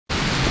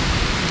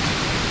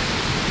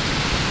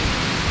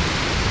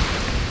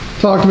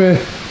Talk to me.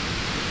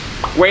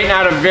 Waiting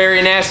out a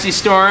very nasty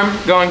storm,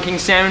 going king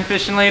salmon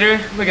fishing later.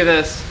 Look at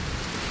this.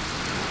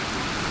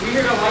 We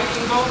heard a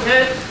lightning bolt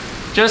hit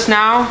just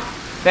now.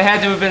 They had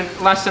to have been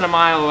less than a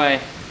mile away.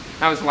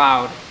 That was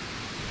loud.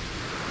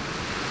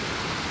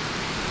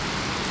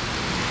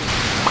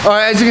 All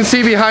right, as you can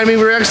see behind me,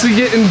 we're actually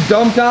getting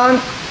dumped on.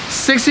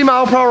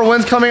 60-mile-per-hour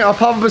winds coming. I'll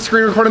pop up a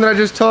screen recording that I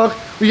just took.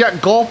 We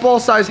got golf ball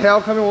size hail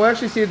coming. We'll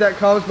actually see if that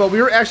comes, but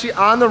we were actually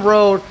on the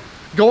road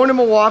going to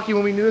Milwaukee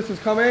when we knew this was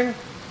coming.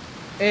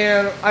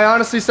 And I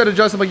honestly said to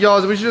Justin, like,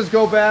 yo, we should just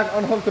go back,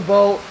 unhook the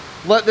boat,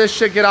 let this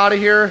shit get out of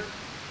here,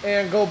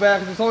 and go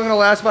back. It's only gonna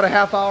last about a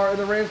half hour, and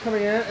the rain's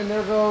coming in, and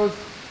there goes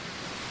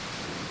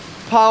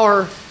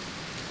power.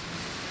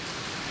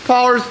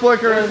 Power's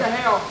flickering. There's the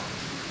hail.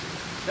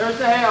 There's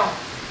the hail.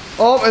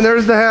 Oh, and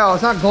there's the hail.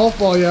 It's not golf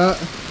ball yet.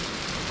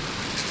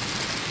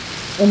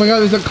 Oh my God,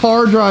 there's a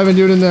car driving,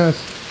 dude, in this.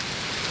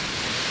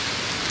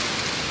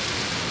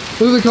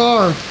 Look at the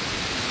car.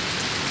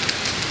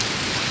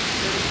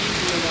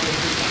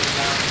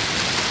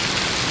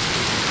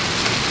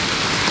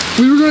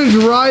 We were gonna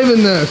drive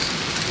in this.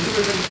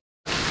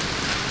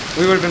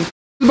 We would have been. This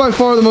is by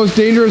far the most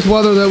dangerous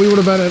weather that we would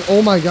have been in.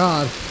 Oh my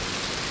God.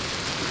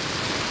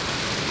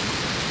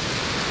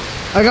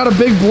 I got a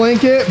big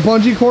blanket,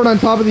 bungee cord on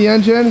top of the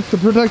engine to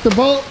protect the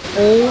boat.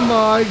 Oh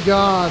my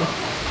God.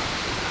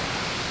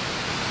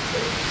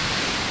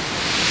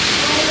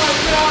 Oh my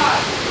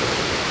God.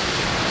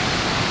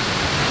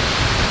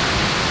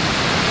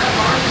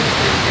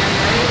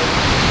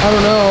 I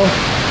don't know.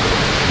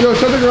 Yo,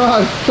 shut the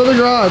garage. Shut the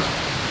garage.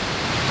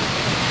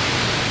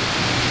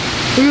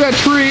 Look at that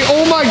tree.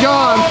 Oh my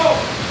God.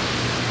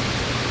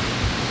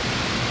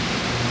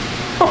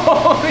 Oh.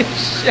 Holy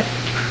shit.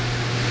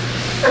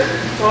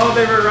 Well,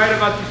 they were right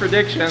about the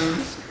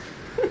predictions.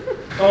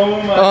 Oh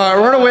my.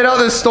 We're gonna wait out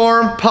this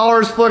storm.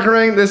 Power's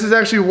flickering. This is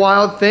actually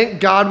wild. Thank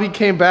God we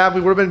came back.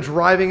 We would have been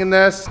driving in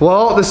this.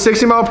 Well, the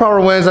 60-mile-per-hour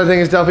winds, I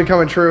think, is definitely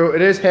coming true.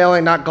 It is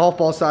hailing, not golf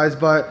ball size,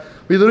 but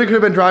we literally could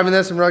have been driving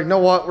this and we're like, you know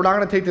what? We're not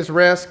gonna take this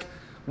risk.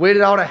 Wait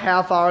it out a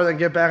half hour, then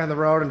get back on the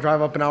road and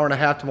drive up an hour and a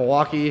half to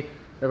Milwaukee.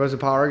 There goes the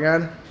power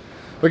again.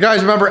 But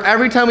guys, remember,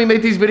 every time we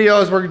make these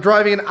videos, we're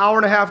driving an hour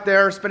and a half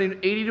there, spending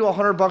 80 to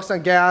 100 bucks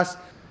on gas.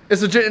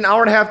 It's legit an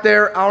hour and a half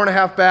there, hour and a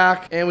half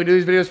back, and we do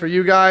these videos for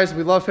you guys.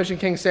 We love fishing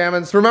king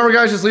salmon. So remember,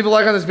 guys, just leave a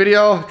like on this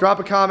video, drop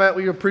a comment.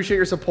 We appreciate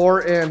your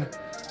support, and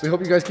we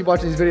hope you guys keep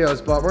watching these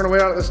videos. But we're gonna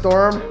wait out the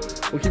storm.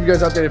 We'll keep you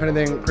guys updated if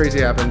anything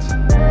crazy happens.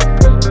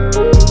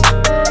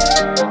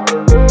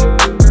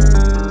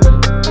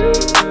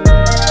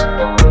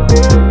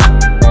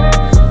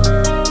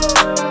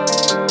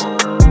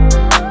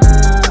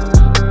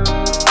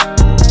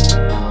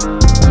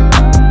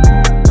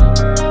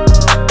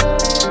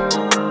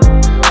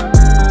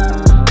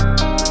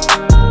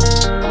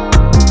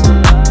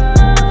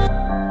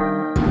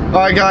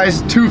 All right,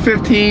 guys,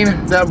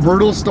 2:15. That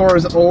brutal store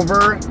is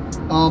over.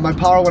 My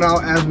power went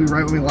out as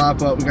right when we left,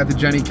 but we got the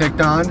Jenny kicked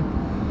on.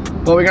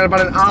 But we got about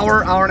an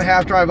hour and a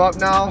half drive up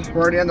now.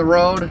 We're already on the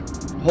road.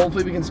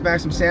 Hopefully we can smack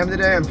some salmon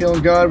today. I'm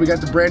feeling good. We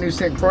got the brand new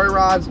St. Croix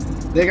rods.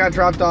 They got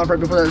dropped off right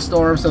before that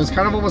storm, so it's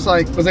kind of almost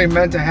like it was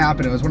meant to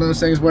happen. It was one of those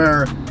things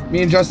where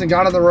me and Justin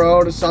got on the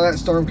road, saw that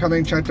storm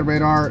coming, checked the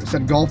radar,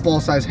 said golf ball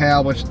size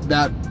hail, which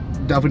that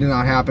definitely did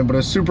not happen, but it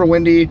was super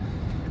windy.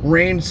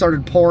 Rain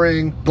started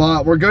pouring,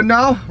 but we're good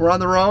now. We're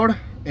on the road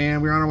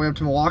and we're on our way up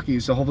to Milwaukee,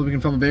 so hopefully we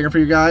can film a banger for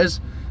you guys,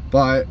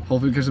 but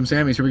hopefully we catch some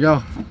Sammys. Here we go.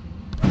 All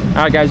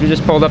right, guys, we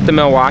just pulled up to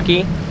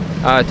Milwaukee.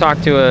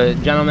 Talked to a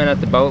gentleman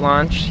at the boat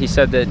launch. He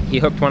said that he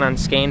hooked one on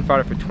skein, fought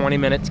it for 20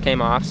 minutes, came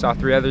off, saw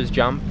 3 others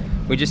jump.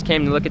 We just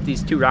came to look at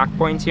these 2 rock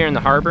points here in the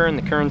harbor, and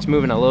the current's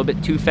moving a little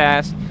bit too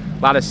fast.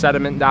 A lot of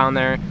sediment down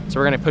there, so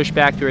we're gonna push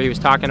back to where he was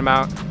talking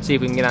about, see if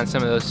we can get on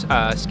some of those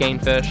skein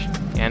fish,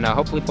 and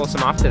hopefully pull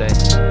some off today.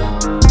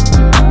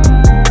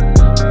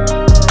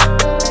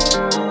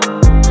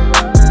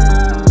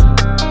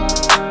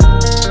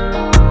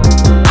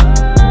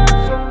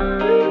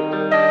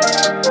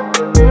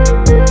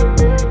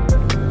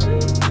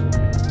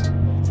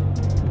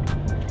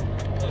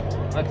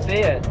 Let's see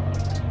it.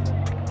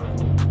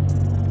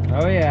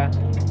 Oh yeah.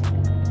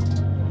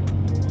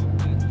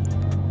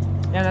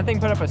 Yeah, that thing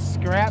put up a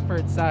scrap for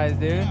its size,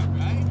 dude. Yeah,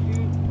 right, dude.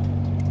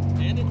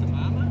 And it's a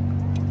mama.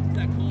 It's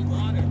that cold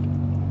water.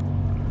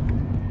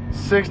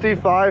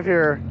 65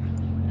 here.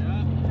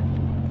 Yeah.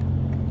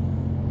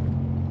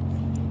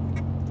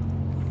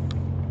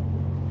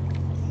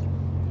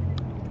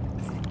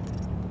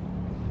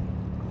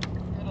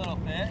 Good little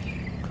fish.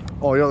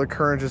 Oh, yo, the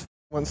current just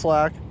went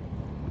slack.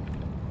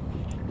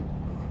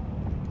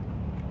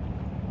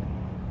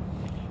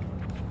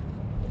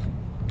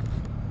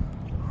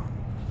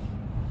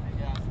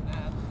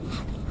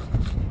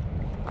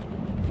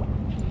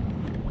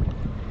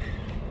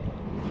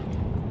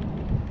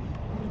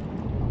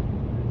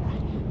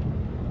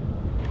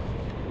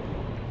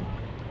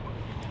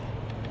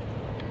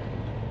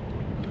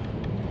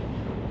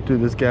 Dude,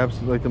 this gap's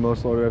like the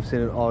most loaded I've seen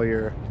it all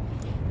year.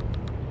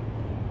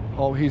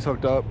 Oh, he's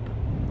hooked up.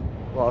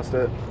 Lost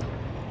it.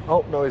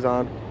 Oh, no, he's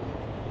on.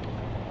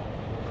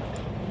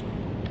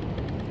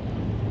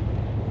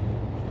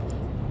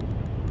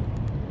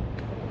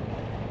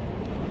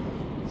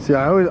 See,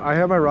 I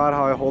have my rod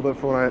how I hold it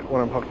for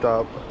when I'm hooked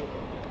up.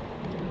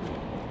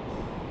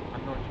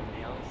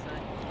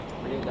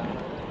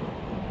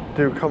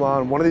 Dude, come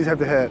on. One of these have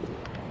to hit.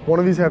 One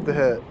of these have to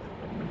hit.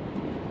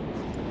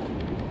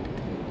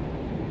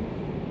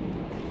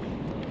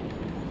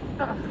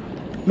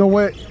 No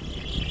way.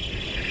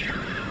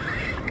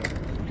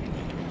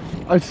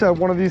 I said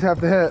one of these have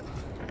to hit.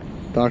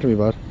 Talk to me,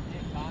 bud.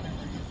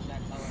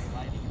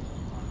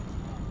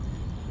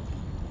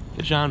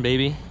 Good John,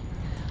 baby.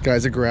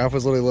 Guys, the graph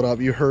was literally lit up.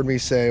 You heard me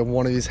say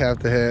one of these have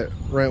to hit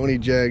right when he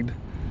jigged.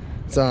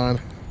 It's on.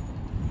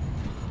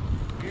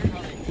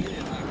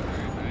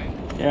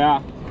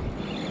 Yeah.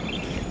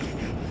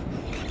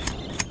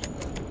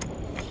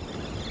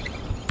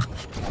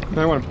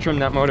 Might want to trim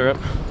that motor up,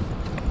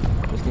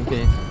 just in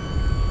case.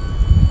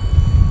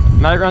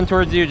 Might run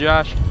towards you,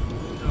 Josh.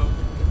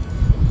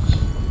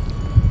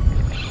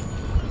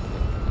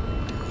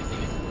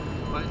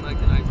 Fighting like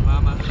a nice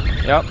mama.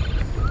 Yep.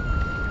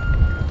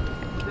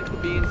 Take the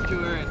beans to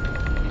her and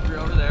keep her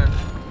over there.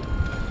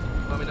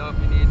 Let me know if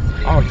you need.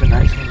 Oh, it's a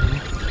nice one,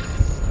 dude.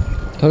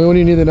 Tell me when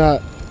you need the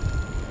nut.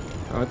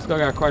 Oh, it's still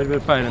got quite a bit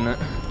of fight in it.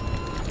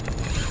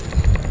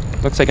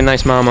 Looks like a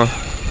nice mama.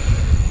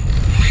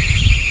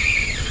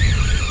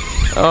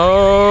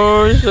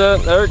 Oh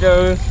shit, there it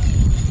goes.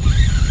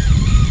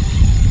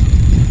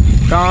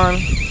 Gone.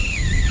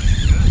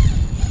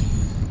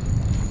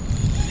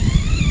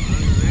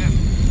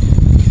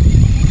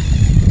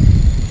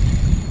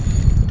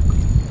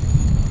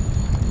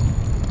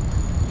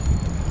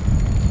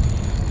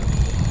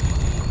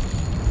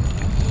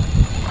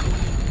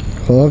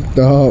 Hooked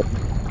up.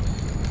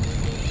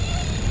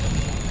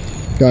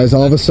 Guys,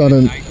 all of a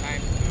sudden,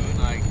 Nighttime food,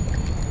 like,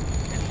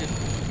 it just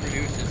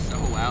produces so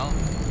well.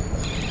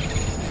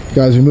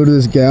 guys, we moved to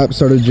this gap,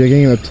 started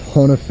jigging, and a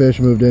ton of fish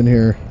moved in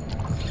here.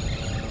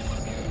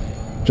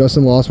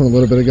 Justin lost one a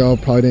little bit ago,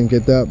 probably didn't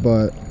get that,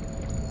 but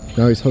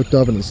now he's hooked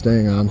up and it's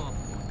staying on.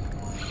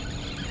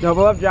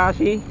 Double up,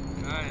 Joshy.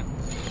 Alright.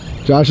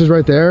 Josh is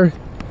right there.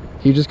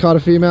 He just caught a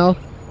female.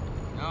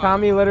 No.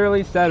 Tommy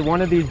literally said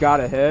one of these got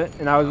a hit,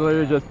 and I was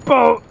literally just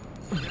boom.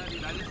 Yeah,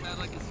 dude, I just had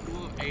like a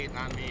school of 8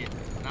 on me.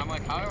 And I'm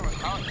like, how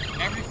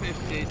every fish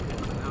tastes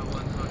different, not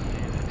one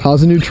fucking 8.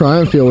 How's the new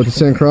Triumph feel with the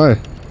St. Croix?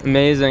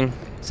 Amazing.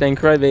 St.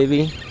 Croix,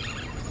 baby.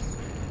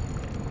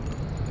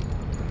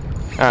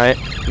 Alright,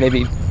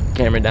 maybe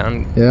camera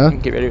down. Yeah?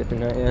 Get ready with the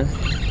net, yeah.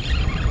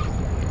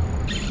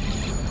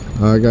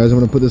 Alright guys, I'm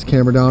gonna put this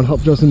camera down,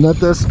 help Justin net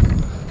this.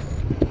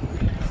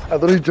 I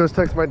literally just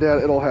texted my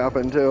dad, it'll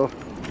happen too.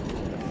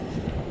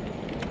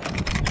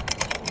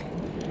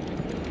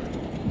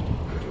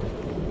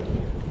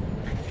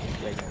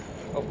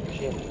 Oh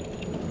shit.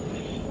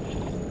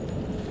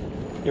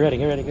 Get ready,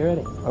 get ready, get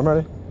ready. I'm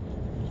ready.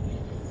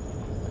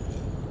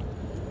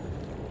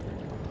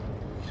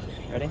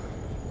 Ready?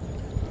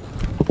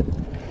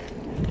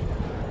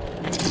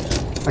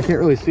 I can't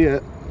really see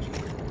it.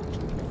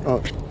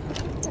 Oh.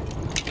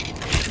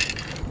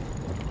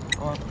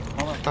 Hold on.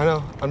 I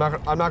know.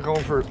 I'm not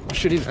going for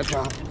shitty net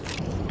job.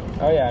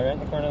 Oh yeah, right in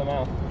the corner of the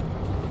mouth.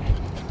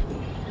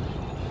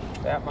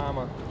 That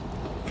mama.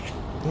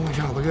 Oh my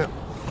god, look at that.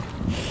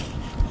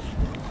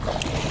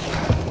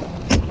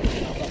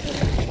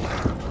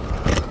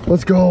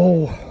 Let's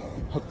go.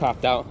 Hook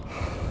popped out.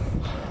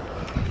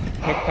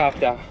 Hook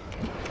popped out.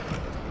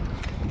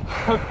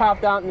 Hook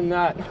popped out in the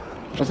net.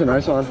 That's a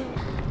nice one.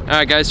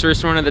 Alright guys,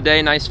 first one of the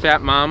day, nice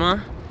fat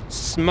mama.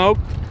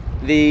 Smoked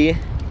the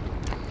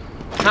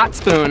hot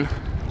spoon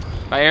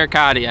by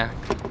Arcadia.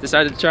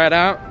 Decided to try it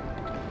out.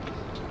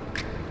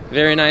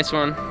 Very nice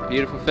one,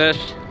 beautiful fish.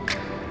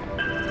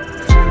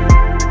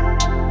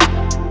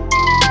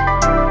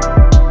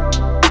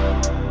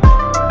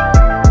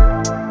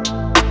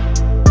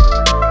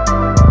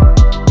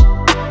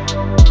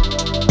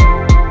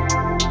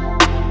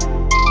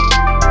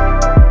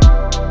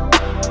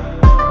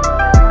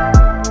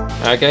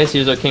 Alright guys,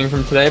 here's our king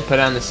from today. Put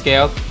it on the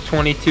scale,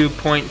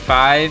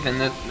 22.5,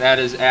 and that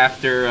is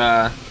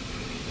after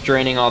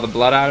draining all the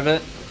blood out of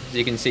it. As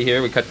you can see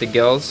here, we cut the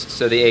gills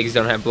so the eggs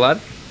don't have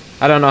blood.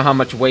 I don't know how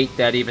much weight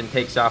that even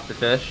takes off the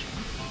fish,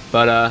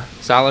 but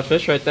solid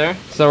fish right there.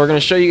 So we're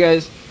gonna show you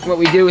guys what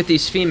we do with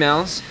these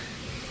females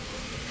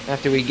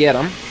after we get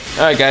them.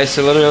 Alright guys,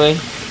 so literally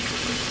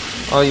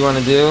all you wanna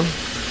do,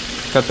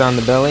 cut down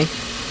the belly,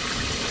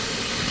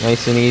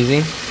 nice and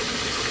easy.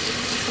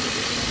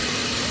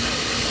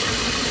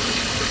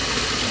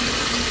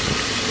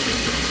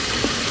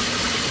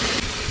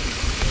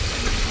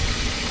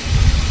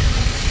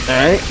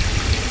 Alright,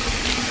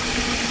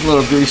 a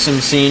little gruesome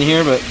scene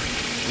here, but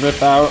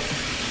rip out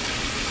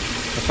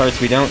the parts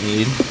we don't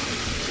need.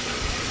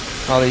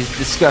 All these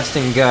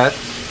disgusting guts.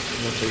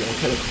 I'm actually gonna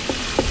cut it.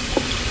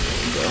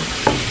 There we go.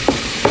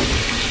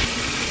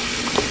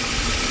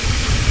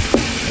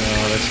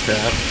 Oh, that's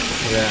crap.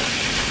 Look at that.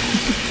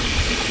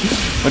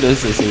 What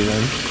is this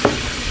even?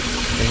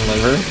 Fucking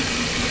liver?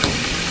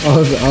 I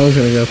was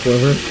gonna guess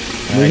liver.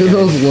 Look at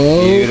those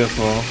low.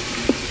 Beautiful.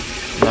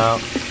 No.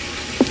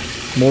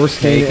 More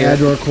stain to add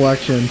to our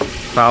collection.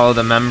 Follow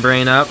the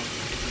membrane up.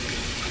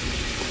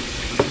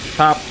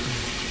 Pop.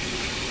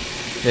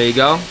 There you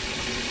go.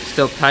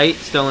 Still tight,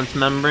 still in its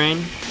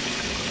membrane.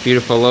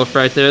 Beautiful loaf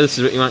right there. This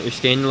is what you want your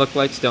skein to look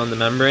like, still in the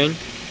membrane.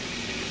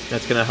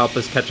 That's gonna help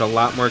us catch a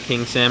lot more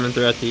king salmon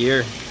throughout the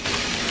year.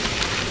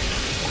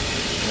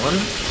 One.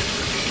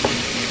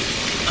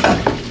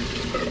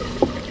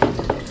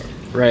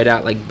 Right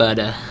out like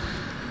butter.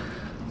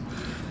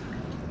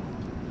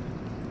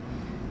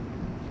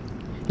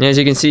 And as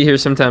you can see here,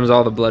 sometimes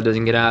all the blood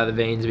doesn't get out of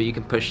the veins, but you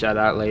can push that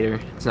out later.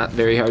 It's not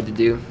very hard to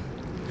do.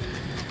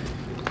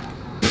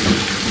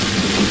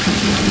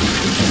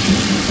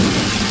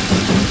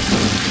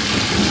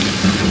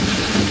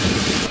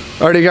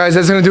 Alrighty guys,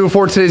 that's gonna do it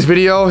for today's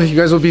video. You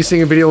guys will be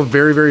seeing a video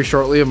very, very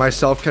shortly of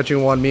myself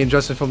catching one. Me and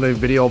Justin filmed a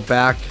video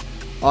back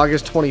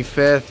August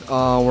 25th.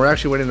 We're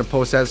actually waiting to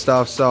post that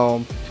stuff.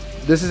 So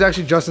this is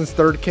actually Justin's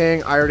third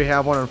king. I already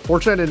have one.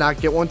 Unfortunately, I did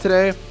not get one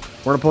today.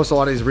 We're gonna post a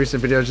lot of these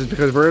recent videos just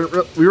because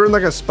we were in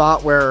like a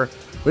spot where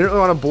we didn't really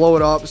want to blow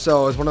it up.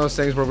 So it's one of those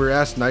things where we were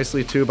asked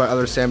nicely too by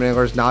other salmon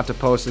anglers not to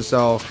post it.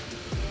 So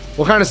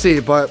we'll kind of see,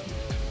 but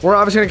we're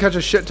obviously gonna catch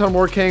a shit ton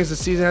more kings. The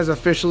season has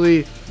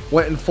officially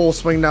went in full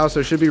swing now,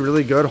 so it should be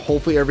really good,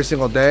 hopefully every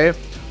single day.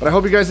 But I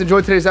hope you guys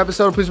enjoyed today's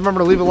episode. Please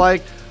remember to leave a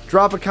like,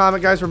 drop a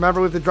comment, guys.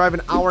 Remember, we have to drive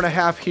an hour and a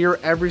half here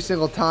every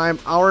single time.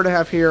 Hour and a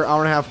half here,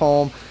 hour and a half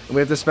home, and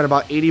we have to spend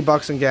about 80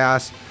 bucks in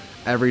gas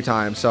every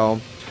time. So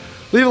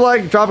leave a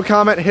like, drop a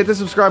comment, hit the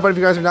subscribe button if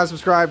you guys are not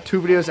subscribed.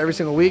 2 videos every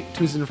single week,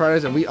 Tuesdays and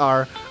Fridays, and we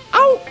are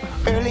out.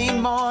 Early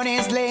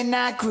mornings, late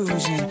night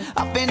cruising,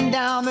 up and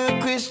down the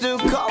Crystal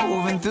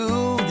Cove and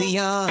through the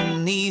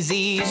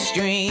uneasy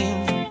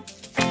stream.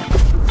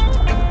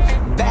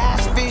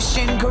 Bass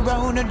fishing,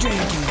 Corona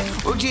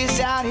drinking, we're just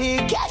out here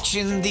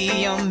catching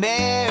the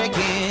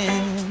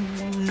American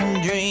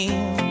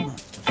dream.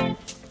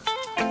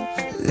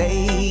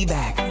 Lay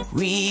back,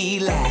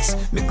 relax,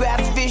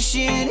 McGrath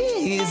fishing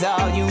is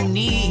all you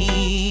need.